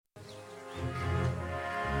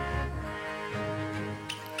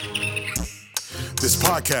This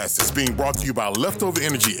podcast is being brought to you by Leftover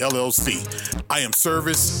Energy LLC. I am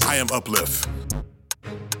service, I am uplift.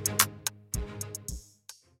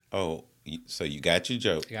 Oh, so you got your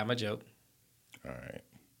joke. I got my joke. All right.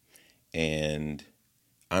 And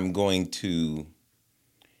I'm going to,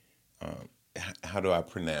 how do I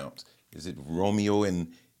pronounce? Is it Romeo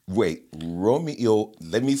and, Romeo,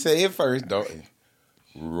 let me say it first.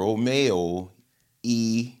 Romeo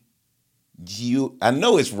I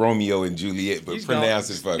know it's Romeo and Juliet, but pronounce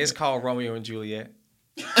it for me. It's called Romeo and Juliet.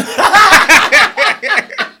 You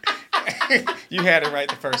had it right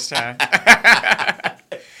the first time.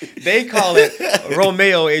 They call it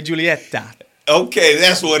Romeo and Julieta. Okay,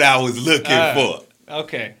 that's what I was looking for.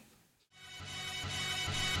 Okay.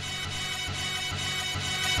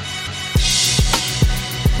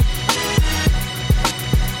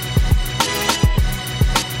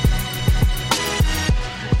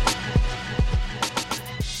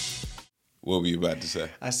 What were you about to say?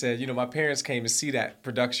 I said, my parents came to see that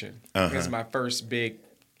production. It was my first big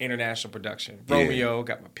international production. Romeo,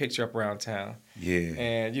 got my picture up around town. Yeah.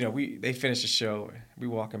 And, they finished the show. We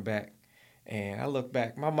walking back. And I look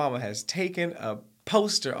back. My mama has taken a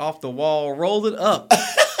poster off the wall, rolled it up.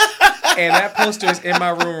 And that poster is in my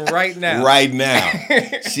room right now. Right now.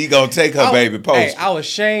 She gonna take her baby poster. Hey, I was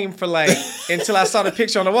ashamed for until I saw the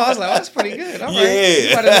picture on the wall. I was like, oh, that's pretty good. All right. Yeah.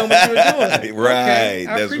 You gotta know what you were doing. Right. Okay.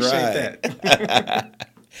 I that's appreciate that.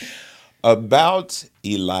 About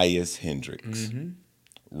Elias Hendricks.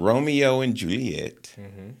 Romeo and Juliet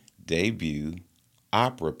debut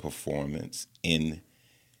opera performance in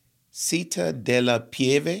Città della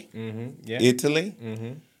Pieve, Italy.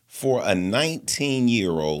 For a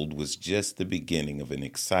 19-year-old was just the beginning of an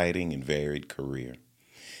exciting and varied career.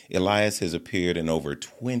 Elias has appeared in over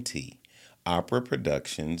 20 opera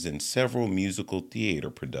productions and several musical theater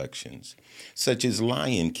productions, such as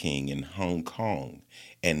Lion King in Hong Kong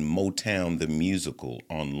and Motown the Musical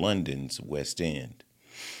on London's West End.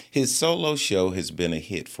 His solo show has been a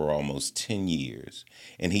hit for almost 10 years,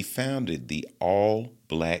 and he founded the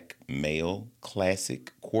all-black male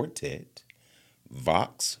classic quartet,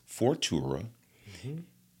 Vox Fortura.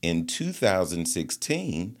 In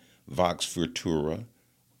 2016, Vox Fortura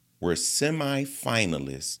were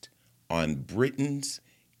semi-finalists on Britain's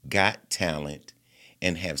Got Talent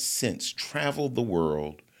and have since traveled the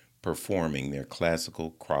world performing their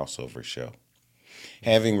classical crossover show.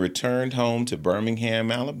 Having returned home to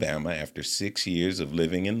Birmingham, Alabama after 6 years of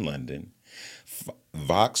living in London,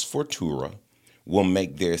 Vox Fortura will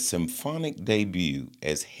make their symphonic debut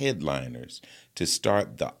as headliners to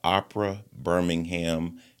start the Opera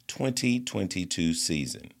Birmingham 2022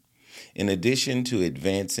 season. In addition to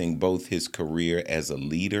advancing both his career as a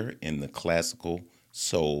leader in the classical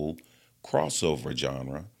soul crossover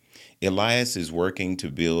genre, Elias is working to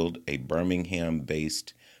build a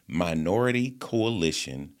Birmingham-based minority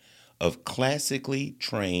coalition of classically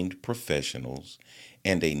trained professionals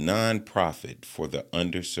and a nonprofit for the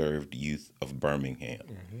underserved youth of Birmingham.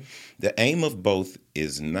 The aim of both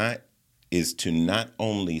is to not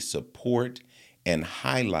only support and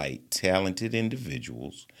highlight talented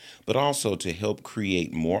individuals, but also to help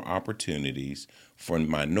create more opportunities for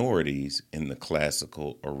minorities in the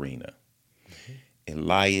classical arena.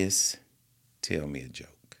 Elias, tell me a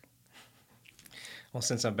joke. Well,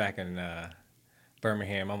 since I'm back in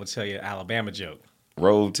Birmingham, I'm going to tell you an Alabama joke.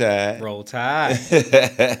 Roll Tide. Roll Tide.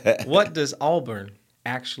 What does Auburn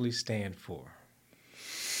actually stand for?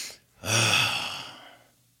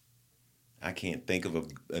 I can't think of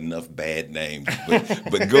enough bad names,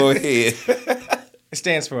 but go ahead. It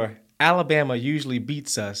stands for Alabama usually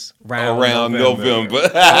beats us around November.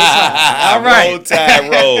 All right. Roll Tide,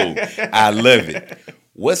 roll. I love it.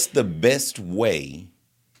 What's the best way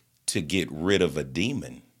to get rid of a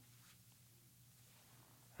demon?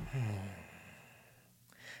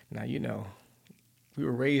 Now, we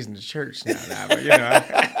were raised in the church now, but, you're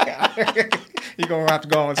going to have to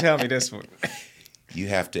go on and tell me this one. You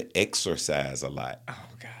have to exercise a lot. Oh,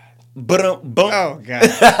 God. Oh, God.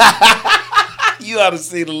 You ought to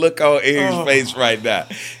see the look on Eric's face right now.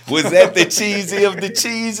 Was that the cheesy of the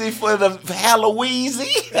cheesy for the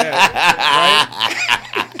Halloweezy? Yeah,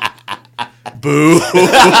 right? Boo.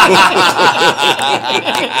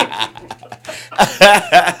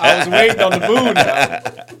 I was waiting on the boo now.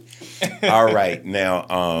 All right, now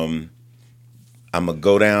I'm gonna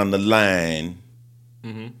go down the line.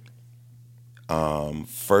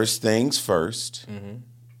 First things first. I'm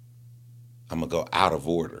gonna go out of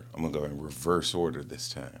order. I'm gonna go in reverse order this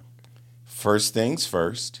time. First things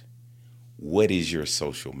first. What is your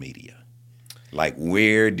social media? Like,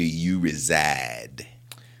 where do you reside?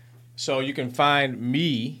 So you can find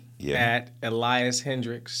me at Elias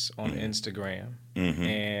Hendricks on Instagram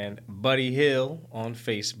and Buddy Hill on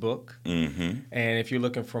Facebook. And if you're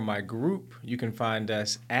looking for my group, you can find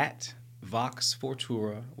us at Vox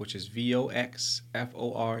Fortura, which is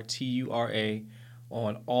VOXFORTURA,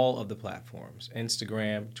 on all of the platforms: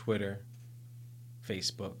 Instagram, Twitter,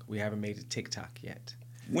 Facebook. We haven't made a TikTok yet.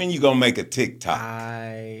 When you gonna make a TikTok?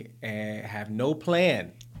 I have no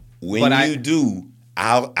plan. When you do,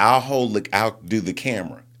 I'll do the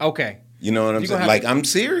camera. Okay. You know what I'm saying? Like, I'm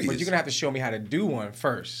serious. But you're gonna have to show me how to do one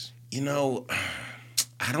first. You know,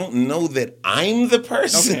 I don't know that I'm the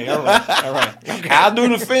person. Okay, all right. Okay. I'll do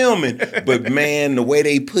the filming, but man, the way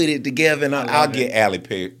they put it together, and I'll get Allie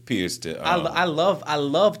Pierce to. I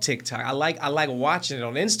love TikTok. I like watching it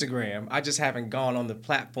on Instagram. I just haven't gone on the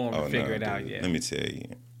platform to figure it out yet. Let me tell you,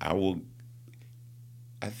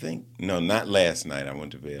 not last night. I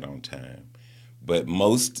went to bed on time, but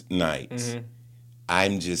most nights,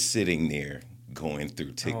 I'm just sitting there going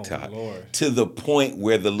through TikTok to the point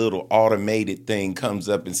where the little automated thing comes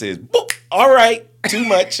up and says, "Boop, all right, too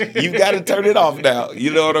much. You've got to turn it off now."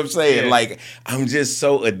 You know what I'm saying? Yeah. Like, I'm just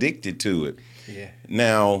so addicted to it. Yeah.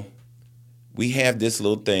 Now, we have this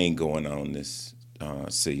little thing going on this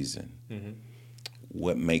season.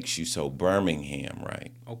 What makes you so Birmingham,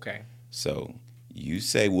 right? Okay. So you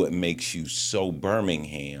say what makes you so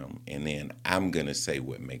Birmingham, and then I'm going to say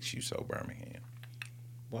what makes you so Birmingham.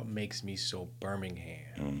 What makes me so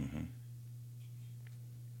Birmingham?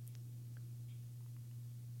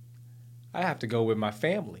 I have to go with my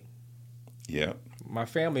family. Yeah. My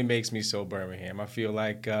family makes me so Birmingham. I feel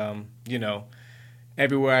like,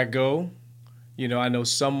 everywhere I go, I know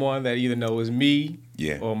someone that either knows me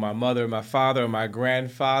or my mother, my father, or my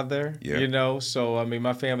grandfather, So, I mean,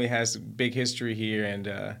 my family has a big history here, and,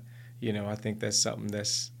 I think that's something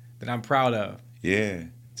that I'm proud of. Yeah.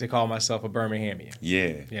 To call myself a Birminghamian.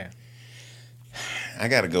 Yeah. Yeah. I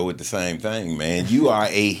got to go with the same thing, man. You are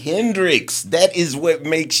a Hendricks. That is what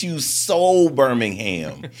makes you so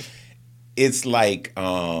Birmingham. It's like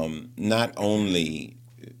not only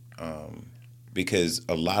because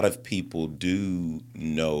a lot of people do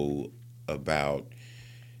know about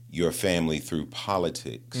your family through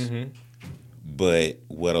politics, but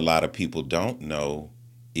what a lot of people don't know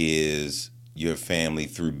is your family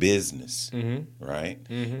through business, right?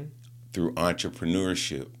 Through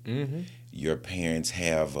entrepreneurship. Your parents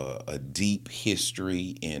have a deep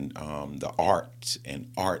history in the arts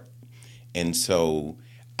and art. And so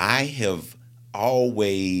I have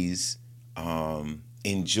always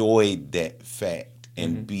enjoyed that fact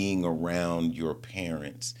and being around your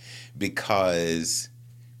parents because,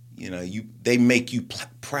 they make you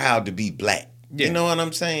proud to be black. Yeah. You know what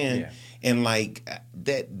I'm saying? Yeah. And like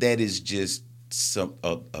that is just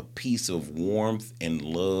a piece of warmth and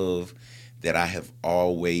love that I have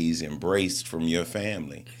always embraced from your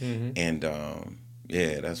family. And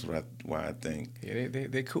that's why I think. Yeah,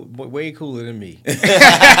 they're cool, way cooler than me.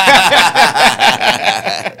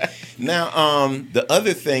 Now, the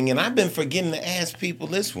other thing, and I've been forgetting to ask people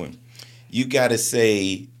this one. You got to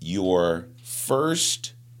say your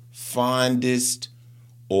first, fondest,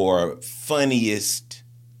 or funniest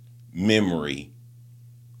memory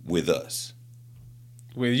with us.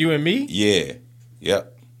 With you and me? Yeah.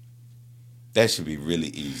 Yep. That should be really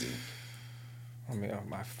easy. I mean,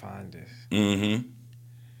 my fondest.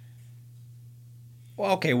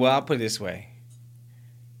 Well, okay. Well, I'll put it this way.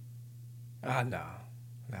 No,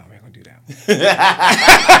 we ain't gonna do that one.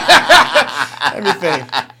 Let me think.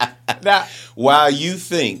 Now, while you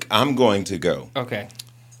think, I'm going to go. Okay.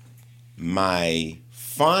 My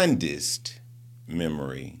fondest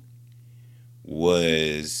memory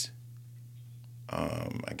was,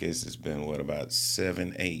 I guess it's been, about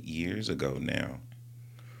 7-8 years ago now,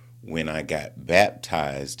 when I got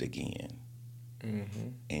baptized again.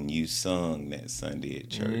 And you sung that Sunday at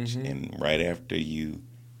church. And right after you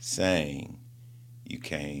sang, you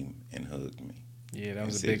came and hugged me. Yeah, that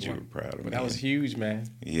was a big one. You were proud of me. That was huge, man.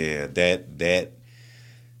 Yeah, that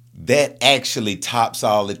actually tops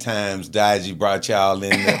all the times Daji brought y'all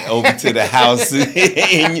over to the house,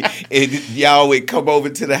 and y'all would come over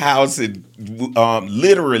to the house and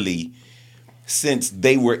literally, since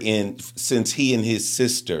he and his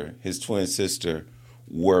sister, his twin sister,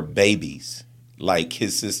 were babies, like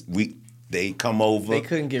his sister, they come over. They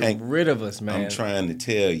couldn't get rid of us, man. I'm trying to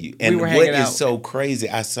tell you. And what is so crazy,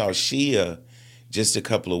 I saw Shia just a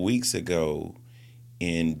couple of weeks ago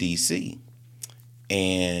in D.C.,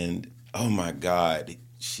 and oh my God,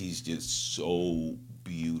 she's just so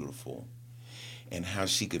beautiful. And how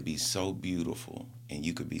she could be so beautiful and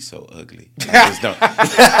you could be so ugly. I just don't.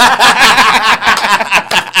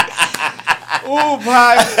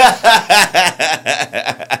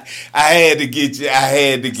 I had to get you.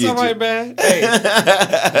 Somebody, man. Hey,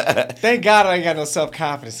 thank God I ain't got no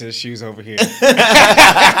self-confidence in the shoes over here.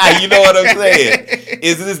 You know what I'm saying?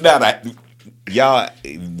 Is this not y'all?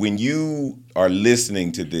 When you are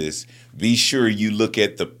listening to this, be sure you look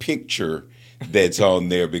at the picture that's on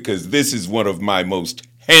there because this is one of my most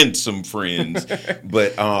handsome friends.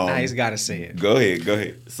 But I just gotta say it. Go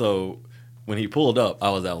ahead. So when he pulled up, I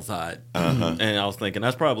was outside, and I was thinking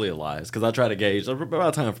that's probably Elias because I try to gauge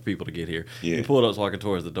about time for people to get here. Yeah. He pulled up, walking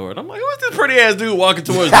towards the door, and I'm like, "Who's this pretty ass dude walking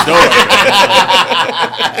towards the door?"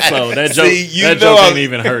 So that joke didn't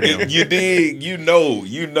even hurt him. You did, you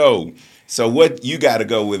know. So what you got to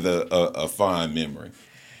go with a fond memory.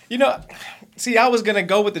 You know, see, I was gonna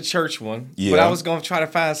go with the church one, yeah. but I was gonna try to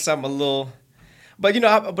find something a little. But you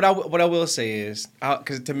know, what I will say is,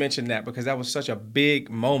 because to mention that because that was such a big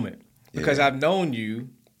moment. Because I've known you,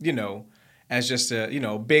 you know, as just a, you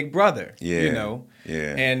know, big brother, you know.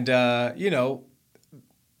 Yeah. And, you know,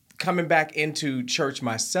 coming back into church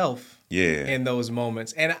myself in those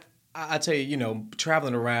moments. And I tell you, you know,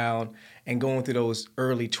 traveling around and going through those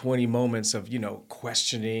early 20 moments of, you know,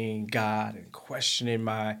 questioning God and questioning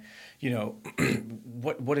my, you know,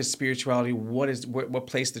 what is spirituality? What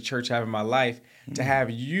place the church have in my life? Mm-hmm. To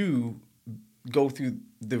have you go through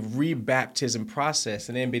the rebaptism process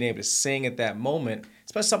and then being able to sing at that moment,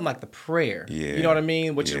 especially something like the prayer. Yeah. You know what I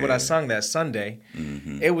mean? Which is what I sung that Sunday.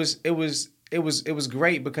 Mm-hmm. It was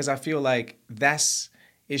great because I feel like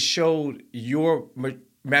it showed your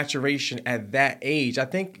maturation at that age. I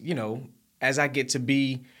think, you know, as I get to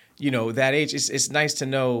be, you know, that age, it's nice to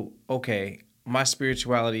know, okay, my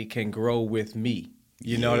spirituality can grow with me.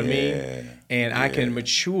 You know what I mean? And I can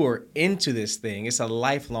mature into this thing. It's a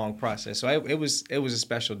lifelong process. So it was a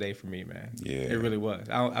special day for me, man. Yeah. It really was.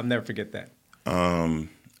 I'll never forget that.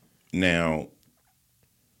 Now,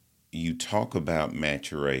 you talk about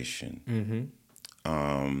maturation.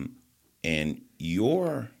 Mm-hmm. And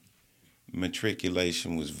your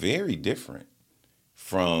matriculation was very different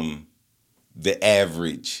from the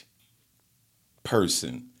average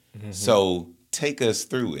person. Mm-hmm. So take us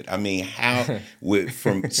through it. I mean,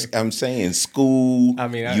 I'm saying school, I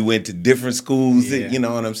mean, you went to different schools, Yeah. you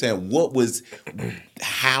know what I'm saying?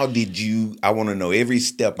 How did you, I want to know every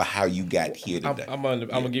step of how you got here today. I'm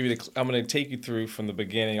gonna take you through from the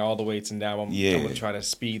beginning all the way to now. I'm gonna try to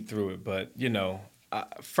speed through it. But, you know,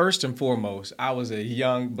 first and foremost, I was a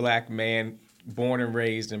young black man born and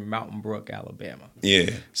raised in Mountain Brook, Alabama.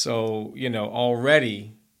 Yeah. So, you know,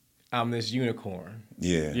 already I'm this unicorn.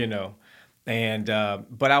 Yeah. You know. And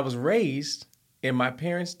but I was raised in my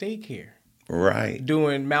parents' daycare. Right.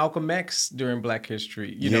 Doing Malcolm X during Black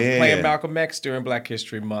History, you know, playing Malcolm X during Black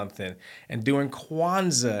History Month and doing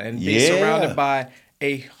Kwanzaa and being surrounded by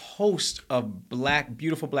a host of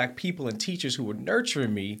beautiful black people and teachers who were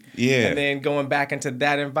nurturing me. Yeah. And then going back into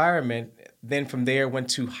that environment, then from there went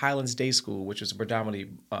to Highlands Day School, which was a predominantly,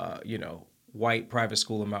 you know, white private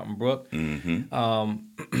school in Mountain Brook.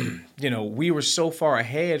 Mm-hmm. You know, we were so far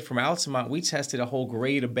ahead from Altamont, we tested a whole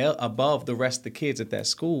grade above the rest of the kids at that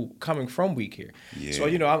school coming from Week here. Yeah. So,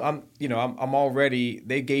 you know, I'm already,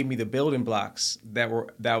 they gave me the building blocks that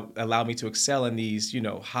allowed me to excel in these, you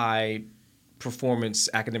know, high performance,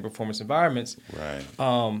 academic performance environments. Right.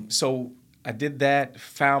 So I did that,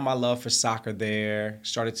 found my love for soccer there,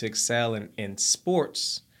 started to excel in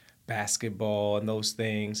sports, basketball and those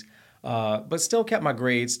things. But still kept my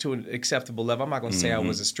grades to an acceptable level. I'm not going to say I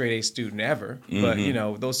was a straight A student ever, but, you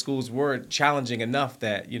know, those schools were challenging enough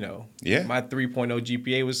that, you know, my 3.0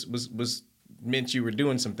 GPA was meant you were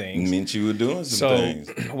doing some things. Meant you were doing some things.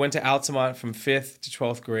 So I went to Altamont from 5th to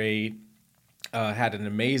 12th grade, had an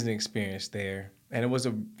amazing experience there. And it was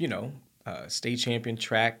a, you know, state champion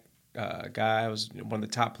track guy. I was one of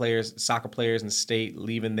the top soccer players in the state,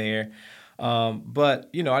 leaving there. But,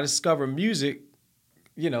 you know, I discovered music,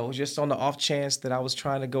 you know, just on the off chance that I was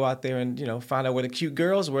trying to go out there and, you know, find out where the cute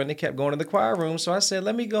girls were, and they kept going to the choir room. So I said,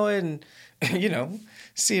 let me go ahead and, you know,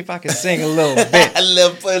 see if I can sing a little bit.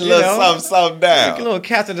 Put a little something down. Like a little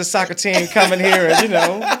captain of the soccer team coming here and, you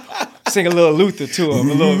know, sing a little Luther to him.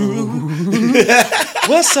 A little,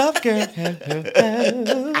 what's up, girl?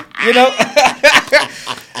 You know?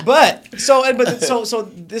 But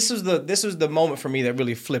this was the moment for me that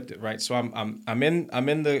really flipped it, right? So I'm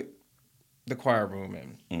in the choir room,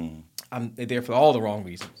 and I'm there for all the wrong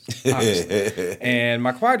reasons, obviously. And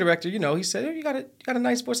my choir director, you know, he said, "Hey, you got a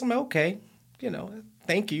nice voice." I'm like, "Okay, you know,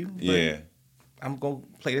 thank you." But I'm gonna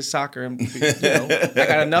play this soccer, and, you know, I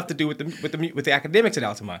got enough to do with the academics at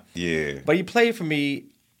Altamont. Yeah. But he played for me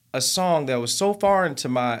a song that was so far into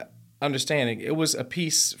my understanding, it was a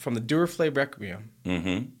piece from the Duraflé Requiem.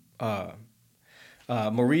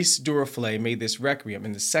 Maurice Duraflé made this Requiem,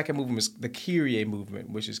 and the second movement is the Kyrie movement,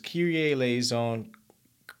 which is Kyrie eleison,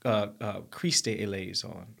 Christe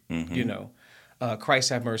eleison. Christ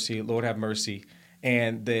have mercy, Lord have mercy.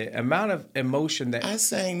 And the amount of emotion that... I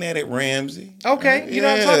sang that at Ramsey. Okay, you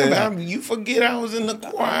know what I'm talking about. You forget I was in the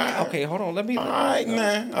choir. Okay, hold on. Let me... All right,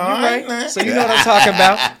 now. All right, now. So you know what I'm talking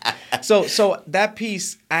about. So that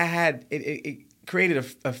piece, I had... It created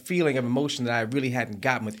a feeling of emotion that I really hadn't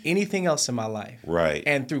gotten with anything else in my life. Right.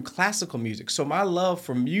 And through classical music. So my love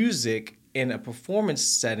for music in a performance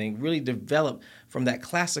setting really developed from that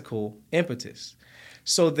classical impetus.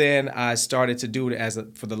 So then I started to do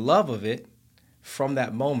it for the love of it. From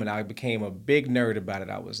that moment, I became a big nerd about it.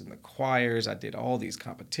 I was in the choirs. I did all these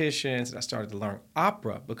competitions. And I started to learn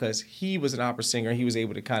opera because he was an opera singer. He was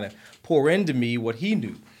able to kind of pour into me what he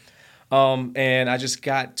knew. And I just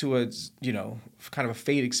got to a, kind of a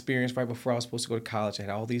fate experience right before I was supposed to go to college. I had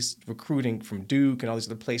all these recruiting from Duke and all these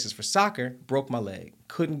other places for soccer. Broke my leg.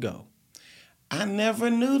 Couldn't go. I never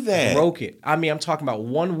knew that. Broke it. I mean, I'm talking about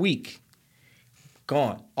 1 week.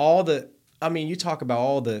 Gone. You talk about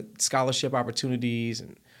all the scholarship opportunities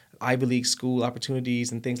and Ivy League school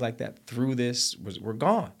opportunities and things like that through this were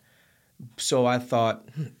gone. So I thought,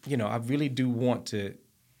 I really do want to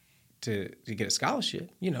get a scholarship.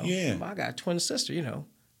 Yeah. I got a twin sister.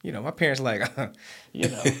 My parents were like, we've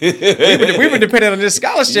been dependent on this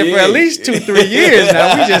scholarship for at least 2-3 years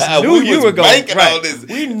now. We just knew you were going. Right. On this.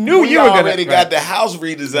 We knew you were going. We already got the house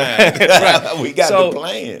redesigned. Right. We got the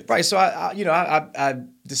plan. Right. So I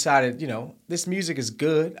decided, this music is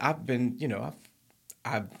good. I've been,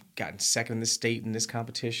 I've gotten second in the state in this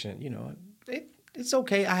competition. It's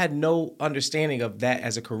okay. I had no understanding of that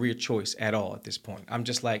as a career choice at all at this point. I'm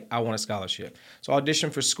just like, I want a scholarship. So I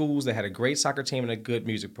auditioned for schools that had a great soccer team and a good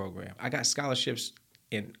music program. I got scholarships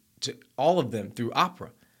to all of them through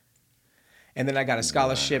opera. And then I got a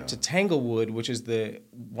scholarship to Tanglewood, which is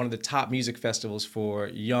one of the top music festivals for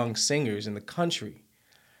young singers in the country.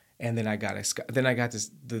 And then I got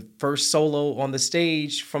the first solo on the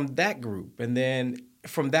stage from that group. And then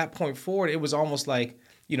from that point forward, it was almost like,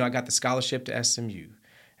 I got the scholarship to SMU.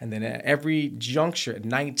 And then at every juncture at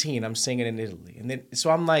 19, I'm singing in Italy. And then, so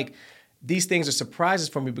I'm like, these things are surprises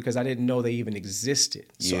for me because I didn't know they even existed.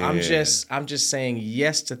 So yeah. I'm just saying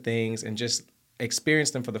yes to things and just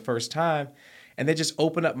experience them for the first time. And they just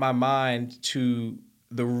open up my mind to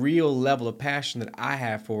the real level of passion that I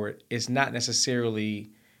have for it is not necessarily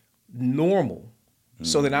normal. Mm-hmm.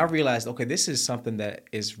 So then I realized, okay, this is something that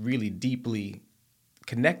is really deeply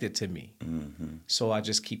connected to me. Mm-hmm. So I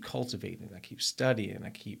just keep cultivating. I keep studying. I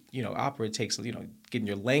keep, opera takes, getting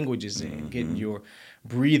your languages in, getting your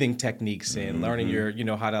breathing techniques in, learning your,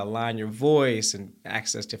 how to align your voice and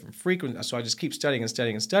access different frequencies. So I just keep studying and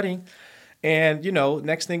studying and studying. And,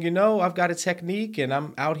 next thing you know, I've got a technique and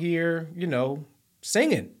I'm out here,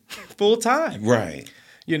 singing full time. Right.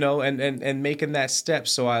 And making that step.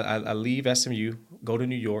 So I leave SMU, go to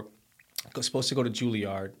New York. I was supposed to go to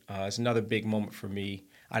Juilliard. It's another big moment for me.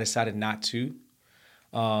 I decided not to.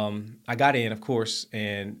 I got in, of course,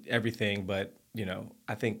 and everything, but,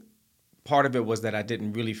 I think part of it was that I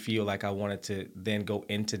didn't really feel like I wanted to then go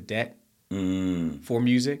into debt for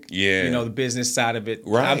music. Yeah. The business side of it.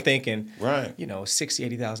 Right. I'm thinking, right.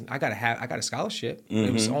 $60,000, $80,000. I got a scholarship. Mm-hmm.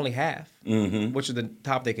 It was only half, which is the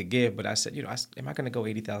top they could give. But I said, am I going to go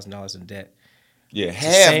 $80,000 in debt? Yeah,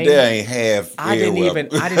 half there ain't half. I didn't even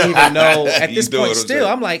know at this point. Still,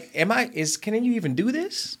 I'm like, can you even do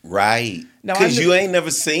this? Right. Because you ain't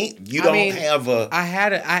never seen. I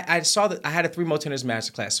had a three-mo tenors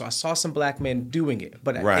masterclass, so I saw some black men doing it.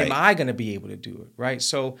 But right. Am I going to be able to do it? Right.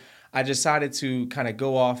 So I decided to kind of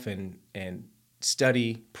go off and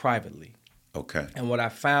study privately. Okay. And what I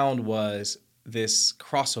found was this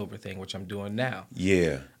crossover thing, which I'm doing now.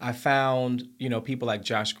 Yeah. I found, people like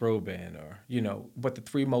Josh Groban or, what the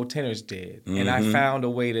three-mo tenors did. Mm-hmm. And I found a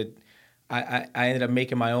way to, I ended up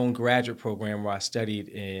making my own graduate program where I studied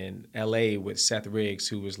in LA with Seth Riggs,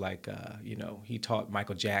 who was like, he taught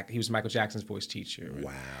he was Michael Jackson's voice teacher.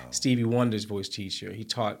 Wow. Stevie Wonder's voice teacher. He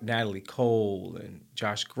taught Natalie Cole and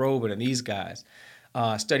Josh Groban and these guys.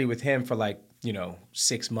 Studied with him for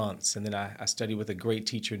 6 months. And then I studied with a great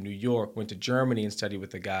teacher in New York, went to Germany and studied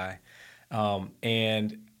with a guy.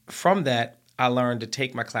 And from that, I learned to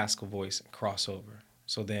take my classical voice and cross over.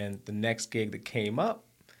 So then the next gig that came up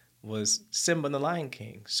was Simba and the Lion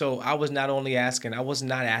King. So I was not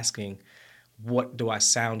asking, what do I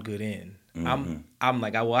sound good in? Mm-hmm. I'm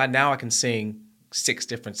like, now I can sing 6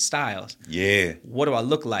 different styles. Yeah. What do I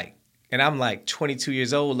look like? And I'm like 22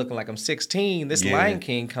 years old, looking like I'm 16. This Lion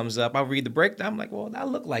King comes up. I read the breakdown. I'm like, well, I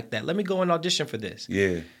look like that. Let me go and audition for this.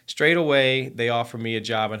 Yeah. Straight away, they offer me a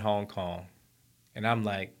job in Hong Kong. And I'm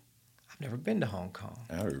like, I've never been to Hong Kong.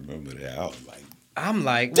 I remember that. I'm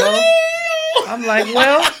like,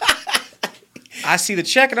 well, I see the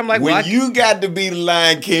check and I'm like, when you got to be the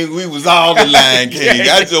Lion King, we was all the Lion King.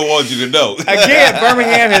 I just want you to know. Again,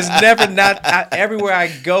 Birmingham has never everywhere I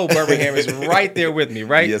go, Birmingham is right there with me,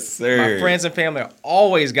 right? Yes, sir. My friends and family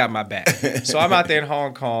always got my back. So I'm out there in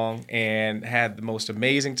Hong Kong and had the most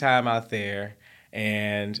amazing time out there.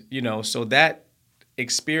 And, so that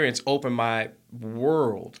experience opened my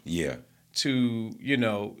world. Yeah.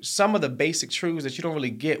 To, some of the basic truths that you don't really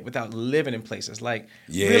get without living in places. Like,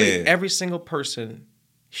 really, every single person,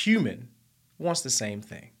 human, wants the same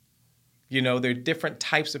thing. There are different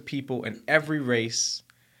types of people in every race.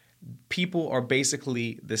 People are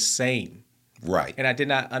basically the same. Right. And I did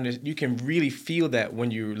not you can really feel that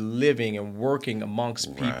when you're living and working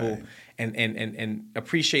amongst people and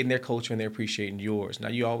appreciating their culture and they're appreciating yours. Now,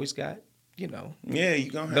 you always got yeah, you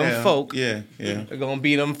gonna them have folk. Yeah. They're gonna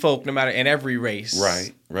be them folk no matter in every race.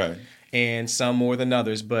 Right. And some more than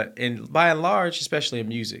others, but by and large, especially in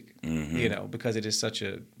music, because it is such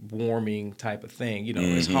a warming type of thing.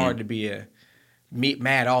 It's hard to be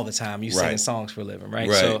mad all the time. You singing songs for a living,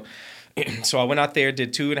 right? So I went out there,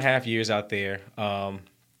 did 2.5 years out there.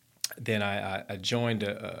 Then I joined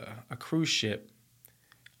a cruise ship.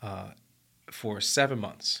 For 7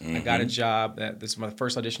 months. I got a job. This is my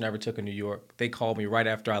first audition I ever took in New York. They called me right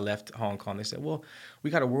after I left Hong Kong. They said, well, we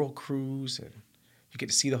got a world cruise and you get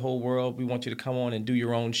to see the whole world. We want you to come on and do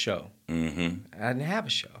your own show. I didn't have a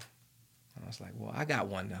show. I was like, well, I got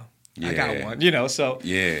one now. Yeah. I got one, so.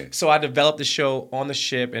 Yeah. So I developed the show on the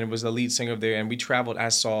ship and was the lead singer there. And we traveled. I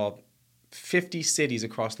saw 50 cities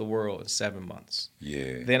across the world in 7 months.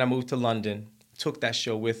 Yeah. Then I moved to London. Took that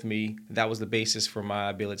show with me. That was the basis for my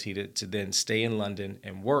ability to then stay in London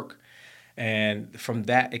and work. And from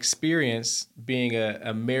that experience, being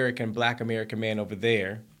an Black American man over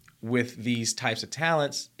there with these types of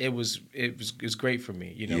talents, it was great for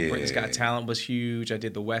me. Britain's Got Talent was huge. I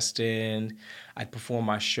did the West End. I performed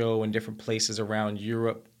my show in different places around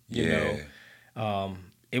Europe.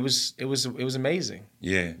 It was amazing.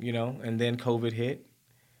 Yeah. And then COVID hit,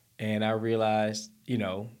 and I realized,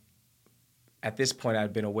 at this point,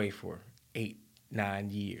 I'd been away for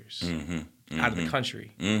 8-9 years out of the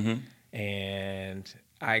country. And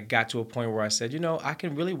I got to a point where I said, I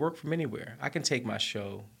can really work from anywhere. I can take my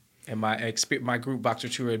show, and my group Boxer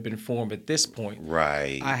Tour had been formed at this point.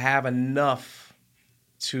 Right. I have enough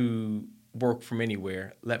to work from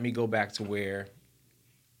anywhere. Let me go back to where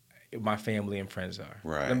my family and friends are.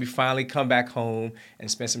 Right. Let me finally come back home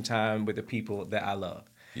and spend some time with the people that I love.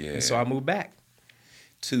 Yeah. And so I moved back.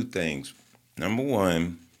 2 things. Number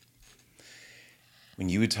one, when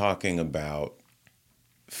you were talking about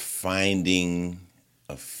finding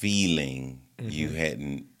a feeling you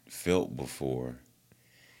hadn't felt before,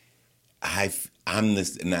 I'm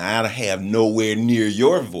this, and I have nowhere near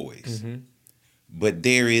your voice, but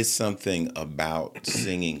there is something about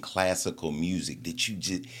singing classical music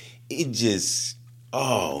that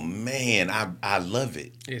oh man, I love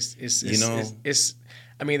it. It's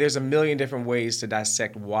there's a million different ways to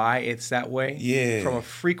dissect why it's that way. Yeah. From a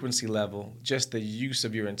frequency level, just the use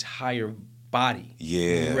of your entire body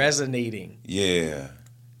resonating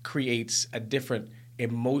creates a different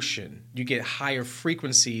emotion. You get higher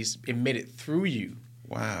frequencies emitted through you.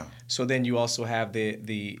 Wow. So then you also have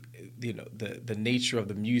the nature of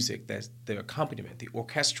the music, that's the accompaniment, the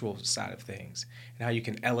orchestral side of things, and how you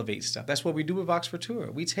can elevate stuff. That's what we do with Vox for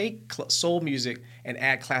Tour. We take soul music and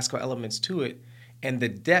add classical elements to it, and the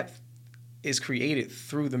depth is created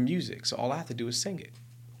through the music. So all I have to do is sing it.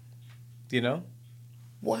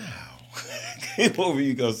 Wow. What were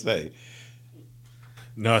you going to say?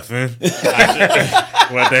 Nothing.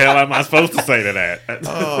 What the hell am I supposed to say to that?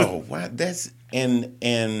 Oh, wow. That's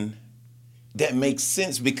and that makes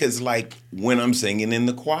sense because, like, when I'm singing in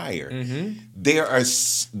the choir, there are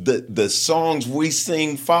the songs we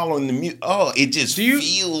sing following the music. Oh, it just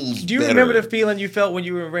feels. Do you better. remember the feeling you felt when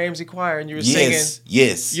you were in Ramsey Choir and you were singing?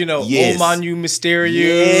 Yes. O Manu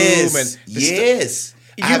Mysterium. Yes.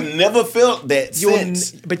 I've never felt that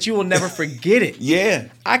since. But you will never forget it. Yeah.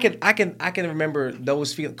 I can remember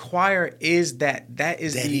those feelings. Choir is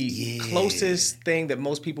the closest thing that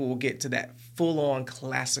most people will get to that full-on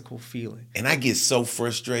classical feeling. And I get so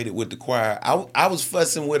frustrated with the choir. I was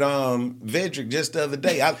fussing with Hendricks just the other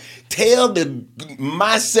day. I tell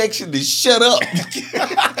my section to shut up.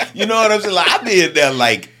 You know what I'm saying? Like, I've been there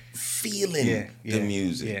like feeling the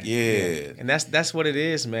music. Yeah. And that's what it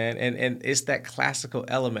is, man. And it's that classical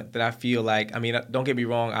element that I feel like, I mean, don't get me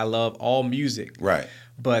wrong, I love all music. Right.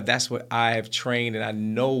 But that's what I've trained and I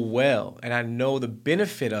know well, and I know the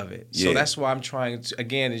benefit of it. So that's why I'm trying to,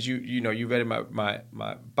 again, as you read in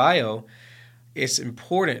my bio, it's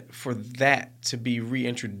important for that to be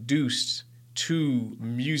reintroduced to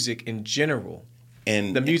music in general.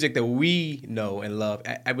 And the music that we know and love,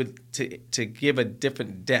 I would to give a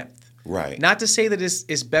different depth. Right. Not to say that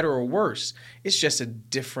it's better or worse. It's just a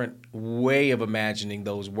different way of imagining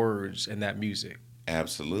those words and that music.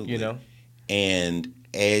 Absolutely. You know? And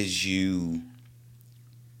as you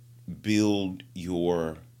build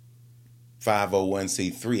your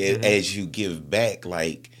 501c3, as you give back,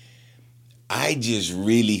 like, I just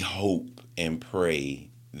really hope and pray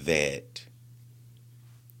that,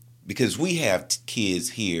 because we have kids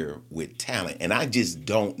here with talent, and I just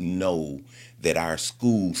don't know that our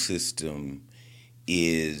school system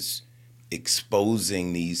is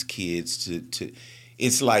exposing these kids to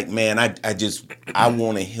it's like, man, I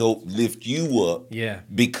want to help lift you up. Yeah.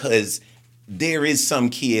 Because there is some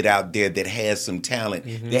kid out there that has some talent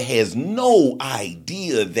that has no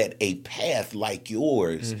idea that a path like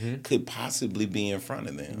yours could possibly be in front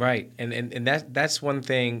of them. Right. And that's one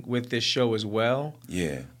thing with this show as well.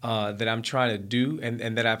 Yeah. That I'm trying to do,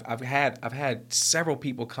 and that I've had several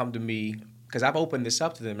people come to me, because I've opened this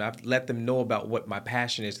up to them. I've let them know about what my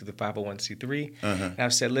passion is through the 501c3. And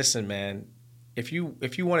I've said, listen, man, if you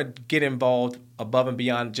want to get involved above and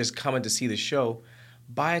beyond just coming to see the show,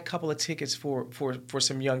 buy a couple of tickets for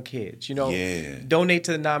some young kids. Donate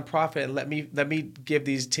to the nonprofit and let me give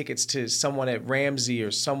these tickets to someone at Ramsey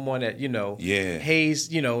or someone at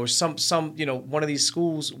Hayes, or some one of these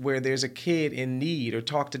schools where there's a kid in need, or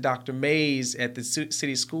talk to Dr. Mays at the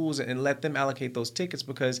city schools and let them allocate those tickets,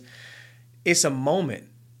 because it's a moment.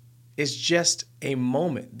 It's just a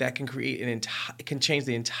moment that can create it can change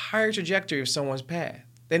the entire trajectory of someone's path.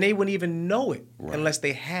 Then they wouldn't even know it unless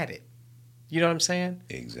they had it. You know what I'm saying?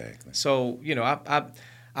 Exactly. So,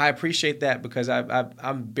 I appreciate that, because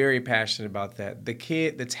I'm very passionate about that.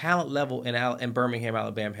 The talent level in Birmingham,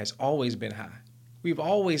 Alabama has always been high. We've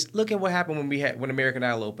always, look at what happened when American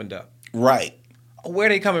Idol opened up. Right. Where are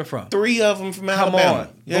they coming from? 3 of them from Alabama. Come on.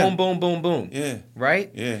 Yeah. Boom, boom, boom, boom. Yeah. Right?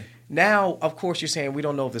 Yeah. Now, of course, you're saying we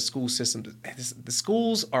don't know if the school system, the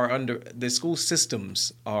school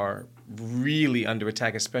systems are really under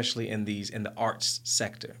attack, especially in the arts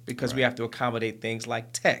sector, because we have to accommodate things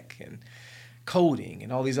like tech and coding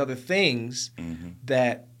and all these other things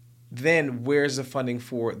that then where's the funding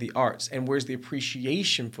for the arts, and where's the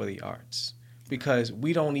appreciation for the arts? Because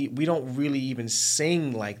we don't really even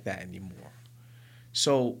sing like that anymore.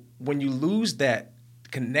 So when you lose that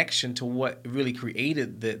connection to what really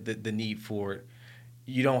created the need for it,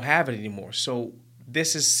 you don't have it anymore. So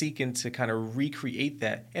this is seeking to kind of recreate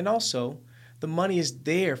that. And also, the money is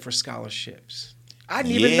there for scholarships. I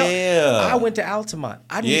didn't even know. I went to Altamont.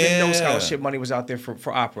 I didn't even know scholarship money was out there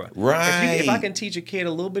for opera. Right. If I can teach a kid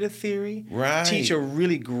a little bit of theory, teach a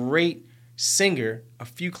really great singer a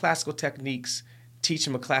few classical techniques, teach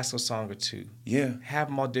them a classical song or two. Yeah. Have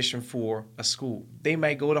them audition for a school. They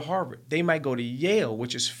might go to Harvard. They might go to Yale,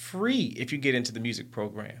 which is free if you get into the music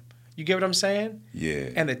program. You get what I'm saying?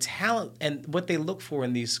 Yeah. And the talent and what they look for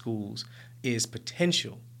in these schools is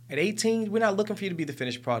potential. At 18, we're not looking for you to be the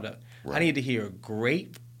finished product. Right. I need to hear a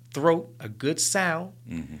great throat, a good sound,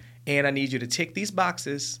 and I need you to tick these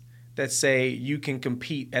boxes that say you can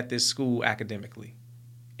compete at this school academically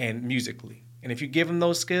and musically. And if you give them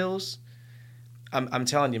those skills, I'm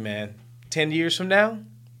telling you, man, 10 years from now,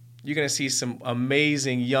 you're going to see some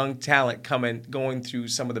amazing young talent going through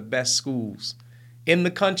some of the best schools in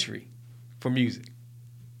the country for music.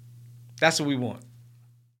 That's what we want.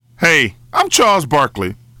 Hey, I'm Charles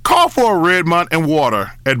Barkley. Call for a Redmont and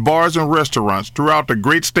water at bars and restaurants throughout the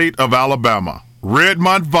great state of Alabama.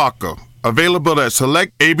 Redmont Vodka, available at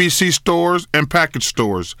select ABC stores and package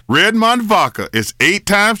stores. Redmont Vodka is 8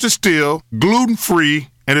 times distilled, gluten-free,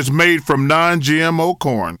 and is made from non-GMO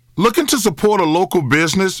corn. Looking to support a local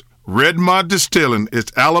business? Redmont Distilling is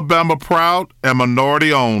Alabama proud and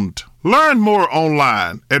minority owned. Learn more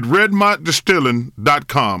online at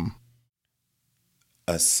redmontdistilling.com.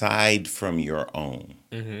 Aside from your own,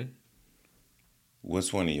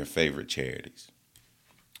 what's one of your favorite charities?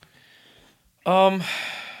 I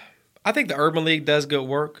think the Urban League does good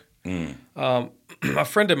work. A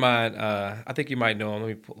friend of mine, I think you might know him. Let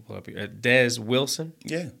me pull up here. Des Wilson.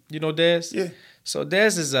 Yeah. You know Des? Yeah. So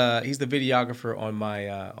Des is he's the videographer on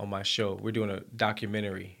my show. We're doing a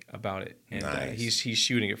documentary about it, and Nice. he's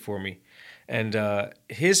shooting it for me. And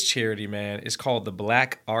his charity, man, is called the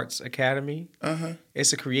Black Arts Academy.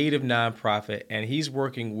 It's a creative nonprofit, and he's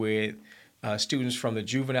working with students from the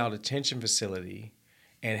juvenile detention facility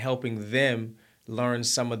and helping them learn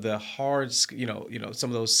some of the hard, some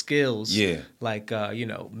of those skills, like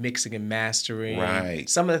mixing and mastering. Right.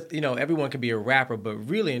 Some of the, everyone can be a rapper, but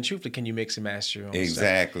really and truthfully, can you mix and master your own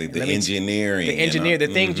Exactly. stuff? The engineering. The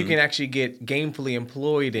things you can actually get gainfully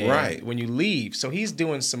employed in when you leave. So he's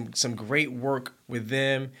doing some great work with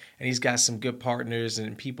them, and he's got some good partners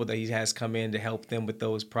and people that he has come in to help them with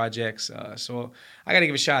those projects. So I got to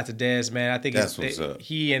give a shout out to Des, man. I think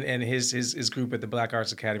he and his group at the Black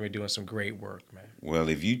Arts Academy are doing some great work, man. Well,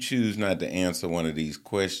 if you choose not to answer one of these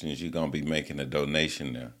questions, you're going to be making a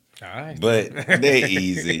donation now. All right. But they're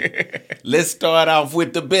easy. Let's start off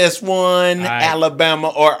with the best one, Alabama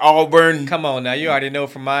or Auburn. Come on now. You already know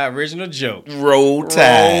from my original joke. Roll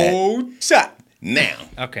Tide. Roll Tide. Now.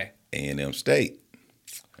 Okay. A&M State.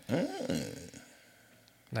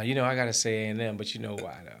 Now, I got to say A&M, but you know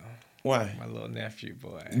why, though. Why? My little nephew,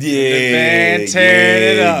 boy. Yeah. Man,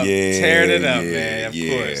 tearing it up. Yeah, tearing it up,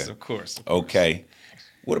 man. Of course. Okay.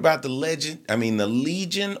 What about the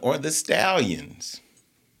Legion or the Stallions?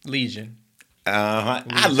 Legion.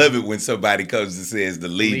 I love it when somebody comes and says the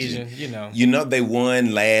Legion. They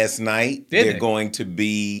won last night. They're going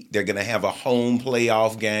to have a home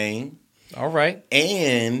playoff game. All right.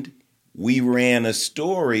 And we ran a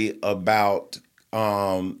story about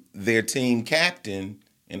their team captain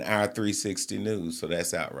in our 360 News. So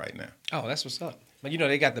that's out right now. Oh, that's what's up. But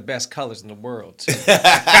they got the best colors in the world, too.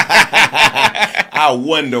 I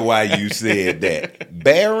wonder why you said that.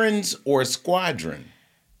 Barons or Squadron?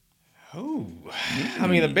 Ooh. I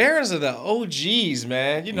mean, the Barons are the OGs,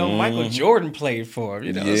 man. Michael Jordan played for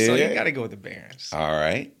them, so you got to go with the Barons. All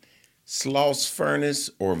right. Sloss Furnace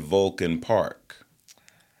or Vulcan Park?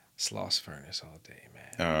 Sloss Furnace all day,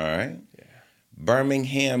 man. All right. Yeah.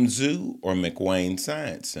 Birmingham Zoo or McWane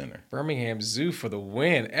Science Center? Birmingham Zoo for the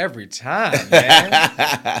win every time,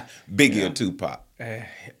 man. Biggie or Tupac?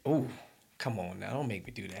 Come on now. Don't make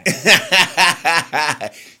me do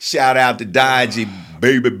that. Shout out to Dodgy,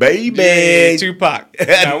 baby. Yeah, Tupac.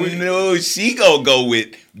 No, she gonna go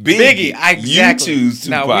with Biggie. Exactly. You choose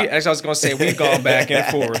Tupac. Now, as I was gonna say, we've gone back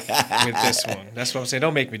and forth with this one. That's what I'm saying.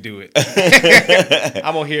 Don't make me do it.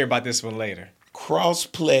 I'm gonna hear about this one later.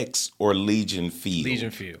 Crossplex or Legion Field? Legion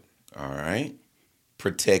Field. All right.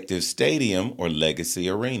 Protective Stadium or Legacy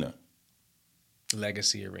Arena?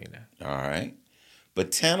 Legacy Arena. All right.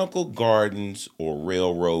 Botanical Gardens or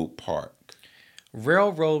Railroad Park?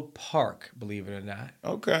 Railroad Park, believe it or not.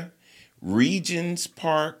 Okay. Regions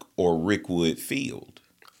Park or Rickwood Field?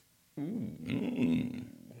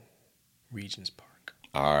 Regions Park.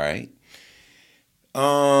 All right.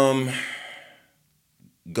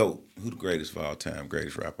 Go. Who the greatest of all time?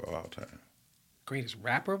 Greatest rapper of all time? Greatest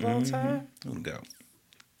rapper of all time? Who go?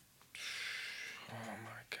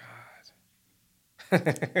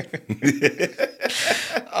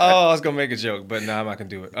 I was gonna make a joke, but no, I'm not gonna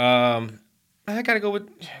do it. I gotta go with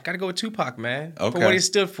Tupac, man. Okay. For what he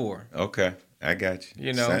stood for. Okay, I got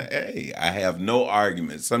you. Hey, I have no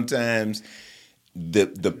argument. Sometimes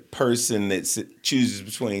the person that chooses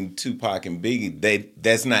between Tupac and Biggie,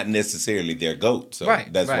 that's not necessarily their GOAT. So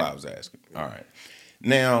that's why I was asking. All right.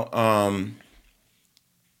 Now,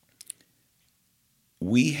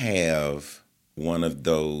 we have one of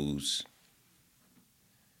those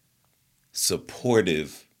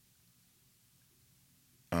supportive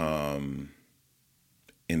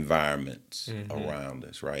environments around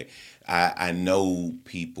us, right? I know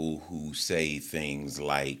people who say things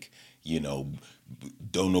like,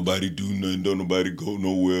 don't nobody do nothing, don't nobody go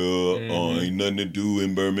nowhere, ain't nothing to do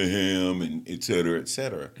in Birmingham, and et cetera, et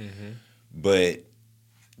cetera. But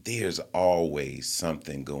there's always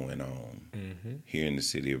something going on here in the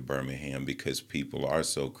city of Birmingham because people are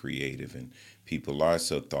so creative and people are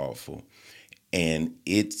so thoughtful. And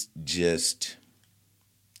it's just,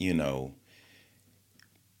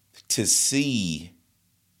 to see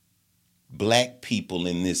Black people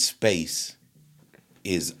in this space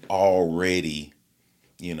is already,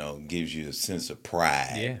 gives you a sense of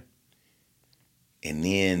pride. Yeah. And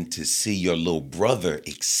then to see your little brother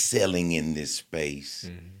excelling in this space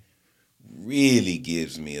really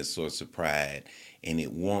gives me a source of pride. And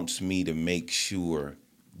it wants me to make sure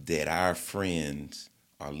that our friends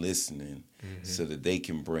are listening so that they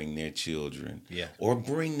can bring their children or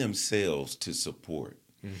bring themselves to support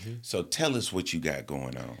Mm-hmm. So tell us what you got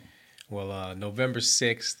going on. Well, November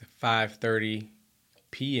 6th, 5:30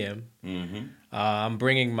 p.m. I'm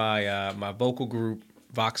bringing my my vocal group,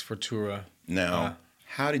 Vox Futura. Now,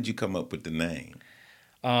 how did you come up with the name?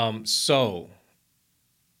 So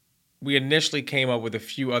we initially came up with a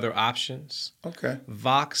few other options. Okay.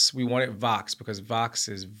 Vox, we wanted Vox because Vox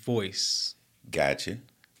is voice. Gotcha.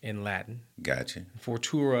 In Latin. Gotcha.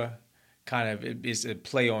 Fortura kind of is a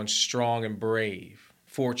play on strong and brave,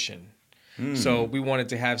 fortune. So we wanted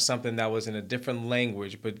to have something that was in a different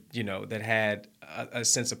language, but, you know, that had a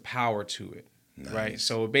sense of power to it, nice. Right?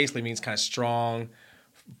 So it basically means kind of strong,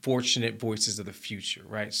 fortunate voices of the future,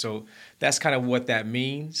 right? So that's kind of what that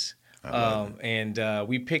means. And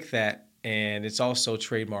we picked that, and it's also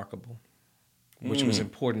trademarkable, which was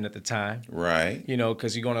important at the time. Right. You know,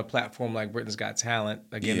 because you go on a platform like Britain's Got Talent,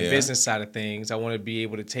 again, the business side of things, I want to be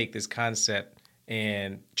able to take this concept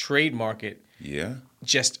and trademark it. Yeah.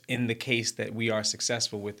 Just in the case that we are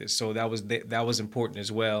successful with it, so that was important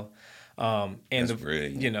as well. And that's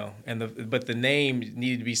brilliant. You know, but the name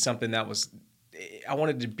needed to be something that was. I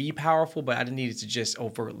wanted to be powerful, but I didn't need it to just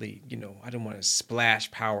overtly. You know, I didn't want to splash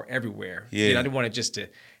power everywhere. Yeah. You know, I didn't want it just to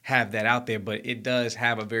have that out there, but it does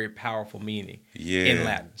have a very powerful meaning. In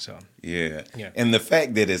Latin. So. Yeah. And the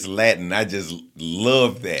fact that it's Latin, I just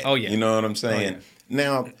love that. Oh yeah. You know what I'm saying? Oh, yeah.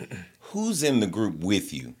 Now, who's in the group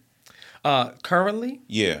with you? Currently,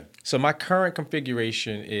 yeah. So my current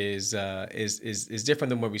configuration is different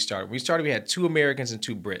than where we started. When we started, we had 2 Americans and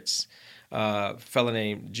 2 Brits. A fella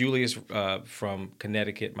named Julius from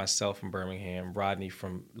Connecticut, myself from Birmingham, Rodney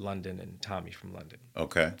from London, and Tommy from London.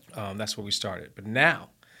 Okay. That's where we started. But now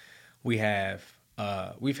we have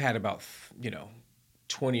we've had about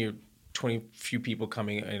 20 few people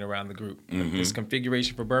coming in around the group. This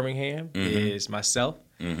configuration for Birmingham is myself,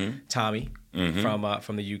 Tommy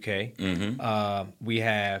from the UK. We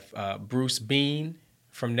have Bruce Bean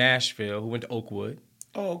from Nashville, who went to Oakwood.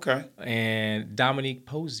 Oh, okay. And Dominique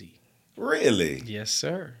Posey. Really? Yes,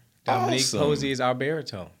 sir. Dominique Posey is our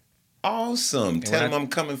baritone. Awesome. And tell him I'm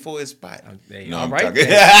coming for his spot. No, I'm right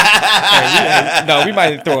there. No, we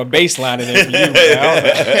might throw a bass line in there for you.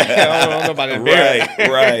 I don't know about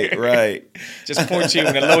that. Right. Just point you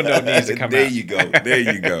when the low note needs to come there out. There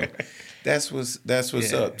you go. That's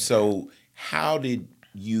what's up. So how did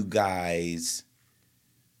you guys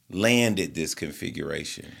land at this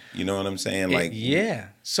configuration? You know what I'm saying?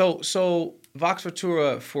 So Vox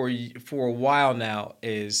Futura for a while now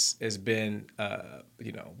has been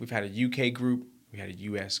we've had a UK group, we had a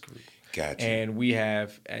US group. Gotcha. And we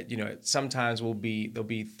have sometimes there'll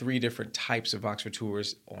be 3 different types of Vox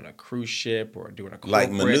Futuras on a cruise ship or doing a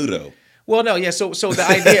corporate. Like Menudo. Well, no, yeah. So the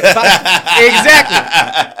idea,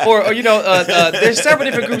 exactly, or there's several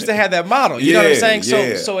different groups that have that model. You know what I'm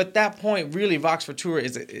saying? So at that point, really, Vox Futura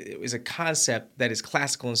is a concept that is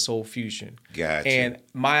classical and soul fusion. Gotcha. And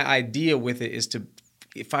my idea with it is to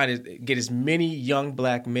get as many young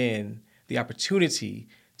black men the opportunity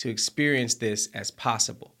to experience this as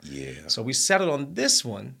possible. Yeah. So we settled on this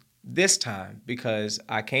one this time because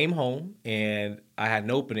I came home and I had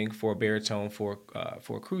an opening for a baritone for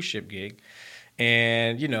a cruise ship gig,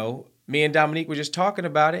 and me and Dominique were just talking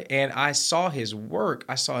about it, and I saw his work.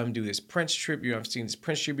 I saw him do this Prince tribute. I've seen this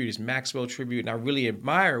Prince tribute, this Maxwell tribute, and I really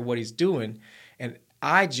admire what he's doing. And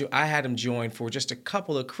I had him join for just a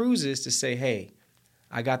couple of cruises to say, hey,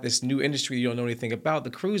 I got this new industry you don't know anything about, the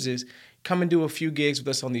cruises. Come and do a few gigs with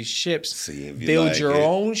us on these ships. See if you build like your it.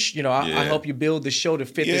 own. I help you build the show to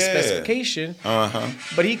fit this specification.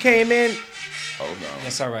 But he came in. Hold on.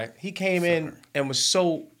 That's all right. He came in and was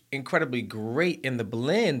so incredibly great in the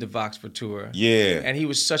blend of Vox Futura. Yeah. And he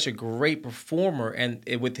was such a great performer, and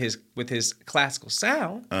with his classical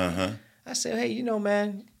sound. I said, hey,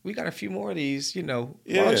 man, we got a few more of these. Why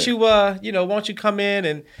don't you come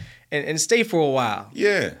in and stay for a while?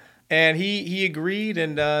 Yeah. And he agreed,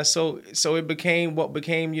 and so it became what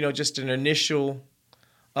became, just an initial,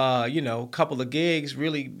 couple of gigs.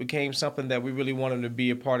 Really became something that we really wanted to be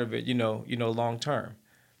a part of it, long term.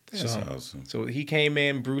 That's awesome. So he came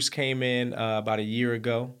in. Bruce came in about a year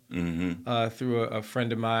ago through a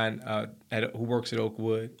friend of mine who works at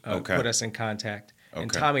Oakwood. Put us in contact. Okay.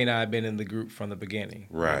 And Tommy and I have been in the group from the beginning.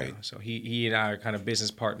 Right. So he and I are kind of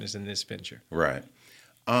business partners in this venture. Right.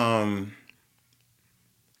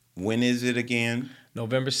 When is it again?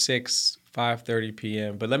 November 6th, 5:30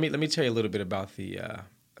 p.m. But let me tell you a little bit about the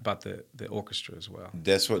orchestra as well.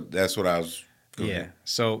 That's what I was. Yeah.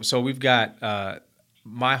 So we've got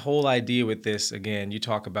my whole idea with this. Again, you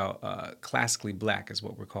talk about classically black is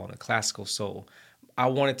what we're calling it, classical soul. I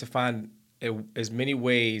wanted to find as many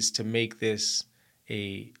ways to make this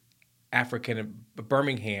a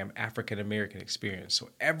Birmingham African American experience. So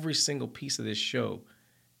every single piece of this show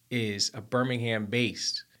is a Birmingham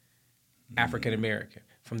based African American,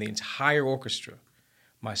 from the entire orchestra,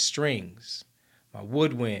 my strings, my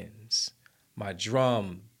woodwinds, my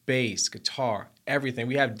drum, bass, guitar, everything.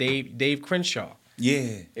 We have Dave Crenshaw.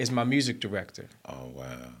 Yeah. Is my music director. Oh, wow.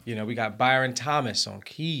 You know, we got Byron Thomas on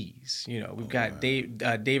keys. You know, we've got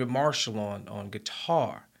David Marshall on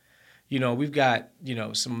guitar. You know, we've got, you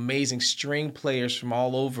know, some amazing string players from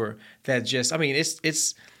all over that just, I mean,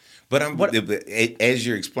 it's. But as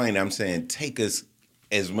you're explaining, I'm saying take us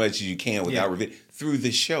as much as you can without revealing through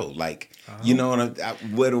the show. Like, you know,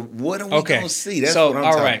 what are we going to see? That's what I'm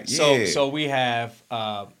talking about. Yeah. So we have,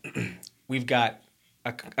 we've got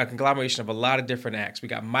a conglomeration of a lot of different acts. We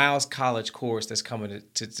got Miles College Chorus that's coming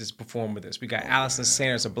to perform with us. We got Allison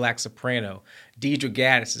Sanders, a black soprano. Deidre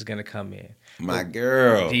Gaddis is going to come in. My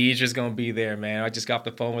girl. Deidre's going to be there, man. I just got off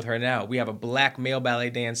the phone with her now. We have a black male ballet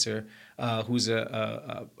dancer who's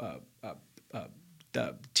a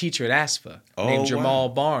teacher at ASFA named Jamal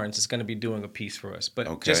Barnes is going to be doing a piece for us.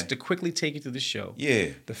 But just to quickly take you through the show,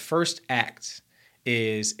 the first act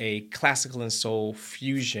is a classical and soul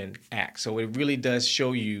fusion act. So it really does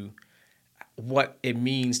show you what it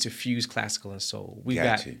means to fuse classical and soul. We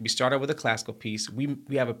started with a classical piece. We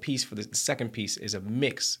have a piece for the second piece is a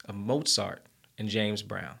mix of Mozart and James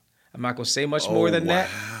Brown. I'm not going to say much more than that.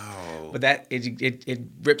 But that it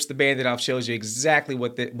rips the Band-Aid off, shows you exactly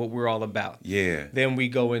what we're all about. Yeah. Then we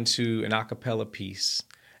go into an a cappella piece,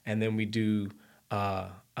 and then we do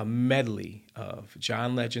a medley of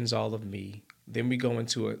John Legend's All of Me. Then we go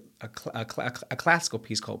into a classical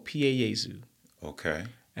piece called Pie Jesu. Okay.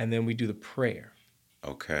 And then we do the prayer.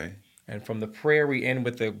 Okay. And from the prayer, we end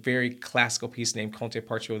with a very classical piece named Conte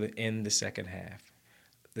Parcio that end the second half.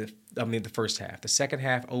 The first half. The second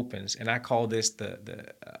half opens, and I call this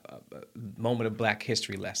the moment of Black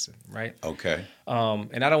history lesson, right? Okay.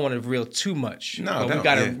 And I don't want to reveal too much. No,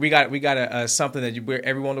 we got something that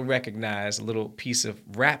everyone will recognize, a little piece of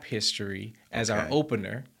rap history as our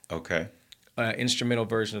opener. Okay. Instrumental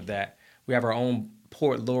version of that. We have our own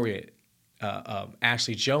poet laureate,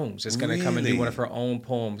 Ashley Jones, is going to come and do one of her own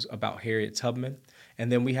poems about Harriet Tubman.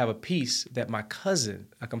 And then we have a piece that my cousin,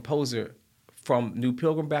 a composer from New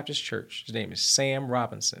Pilgrim Baptist Church, his name is Sam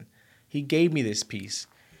Robinson. He gave me this piece,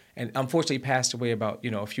 and unfortunately he passed away about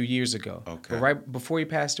a few years ago. Okay. But right before he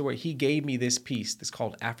passed away, he gave me this piece that's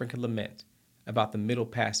called African Lament, about the middle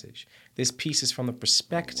passage. This piece is from the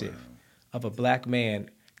perspective of a black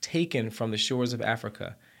man taken from the shores of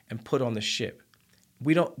Africa and put on the ship.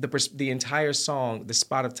 The entire song, The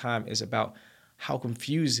Spot of Time, is about how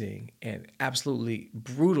confusing and absolutely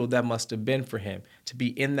brutal that must have been for him to be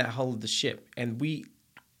in that hull of the ship. And we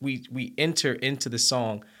enter into the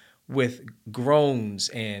song with groans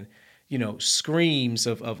and screams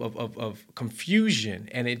of confusion,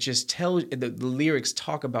 and it just tells the lyrics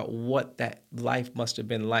talk about what that life must have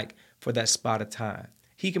been like for that spot of time.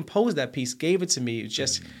 He composed that piece, gave it to me. It was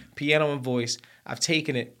just piano and voice. I've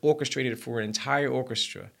taken it, orchestrated it for an entire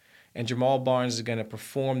orchestra, and Jamal Barnes is going to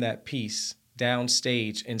perform that piece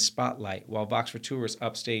downstage in Spotlight while Vox Futura is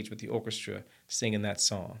upstage with the orchestra singing that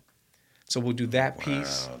song. So we'll do that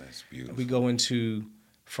piece. Wow, that's beautiful. We go into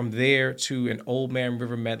from there to an Old Man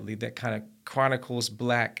River medley that kind of chronicles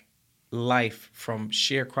black life from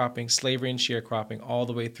sharecropping, slavery and sharecropping, all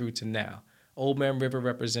the way through to now. Old Man River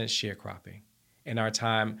represents sharecropping. In our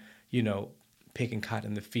time, picking cotton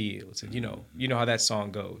in the fields. And you know how that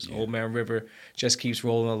song goes. Yeah. Old Man River just keeps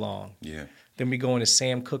rolling along. Yeah. Then we go into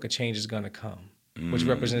Sam Cooke, A Change Is Gonna Come, which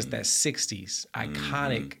represents that 60s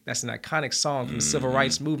iconic, that's an iconic song from the Civil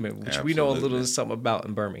Rights Movement, which we know a little something about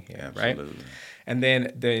in Birmingham, right? And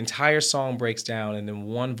then the entire song breaks down, and then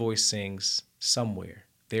one voice sings, Somewhere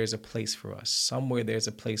There's a Place for Us. Somewhere There's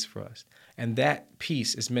a Place for Us. And that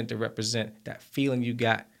piece is meant to represent that feeling you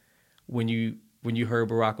got when you heard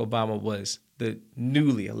Barack Obama was the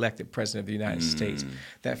newly elected president of the United States.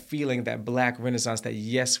 That feeling, that black renaissance, that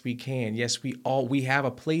yes, we can. Yes, we have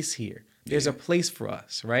a place here. There's a place for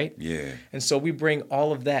us, right? Yeah. And so we bring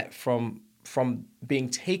all of that from being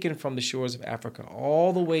taken from the shores of Africa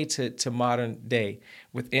all the way to modern day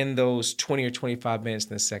within those 20 or 25 minutes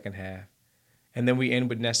in the second half. And then we end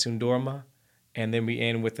with Nessun Dorma, and then we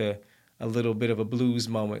end with a little bit of a blues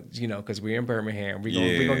moment, because we're in Birmingham.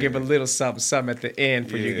 We're gonna give a little something at the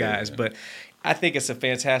end for you guys. But I think it's a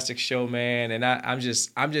fantastic show, man, and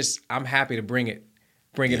I'm happy to bring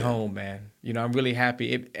it home, man. I'm really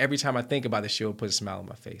happy. Every time I think about the show, it puts a smile on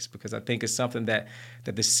my face, because I think it's something that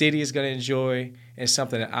the city is gonna enjoy, and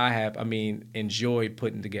something that I have, enjoyed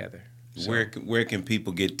putting together. So, where can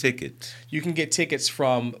people get tickets? You can get tickets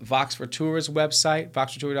from Vox Futura's website,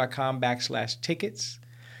 voxfutura.com/tickets.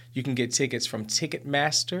 You can get tickets from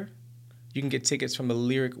Ticketmaster. You can get tickets from the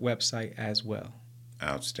Lyric website as well.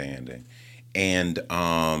 Outstanding. And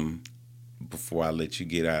before I let you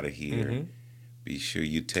get out of here, be sure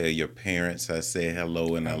you tell your parents I said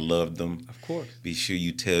hello and I love them. Of course. Be sure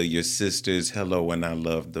you tell your sisters hello and I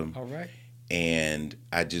love them. All right. And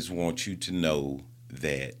I just want you to know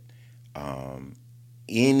that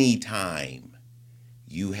anytime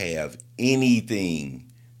you have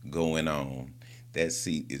anything going on, that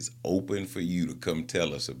seat is open for you to come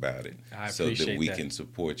tell us about it so that we can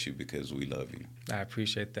support you because we love you. I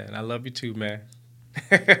appreciate that. And I love you too, man.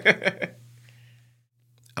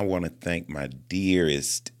 I want to thank my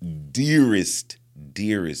dearest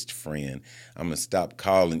friend. I'm going to stop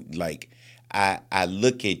calling, like, I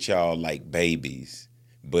look at y'all like babies,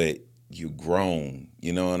 but you're grown.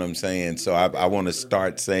 You know what I'm saying? So I want to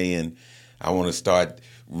start saying,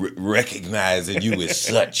 recognizing you as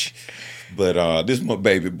such. But this is my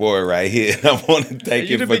baby boy right here. I want to thank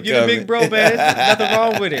you for coming. You're the big bro, man. Nothing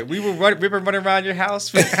wrong with it. We've been running around your house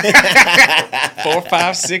for 4,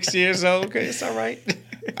 5, 6 years old. Okay, it's all right.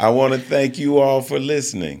 I want to thank you all for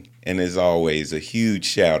listening. And as always, a huge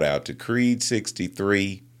shout out to Creed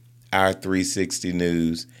 63, Our 360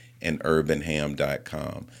 News, and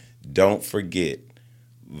UrbanHam.com. Don't forget,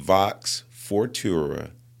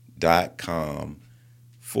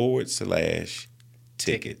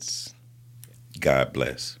 VoxFortura.com/tickets. God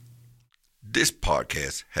bless. This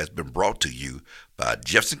podcast has been brought to you by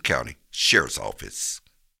Jefferson County Sheriff's Office.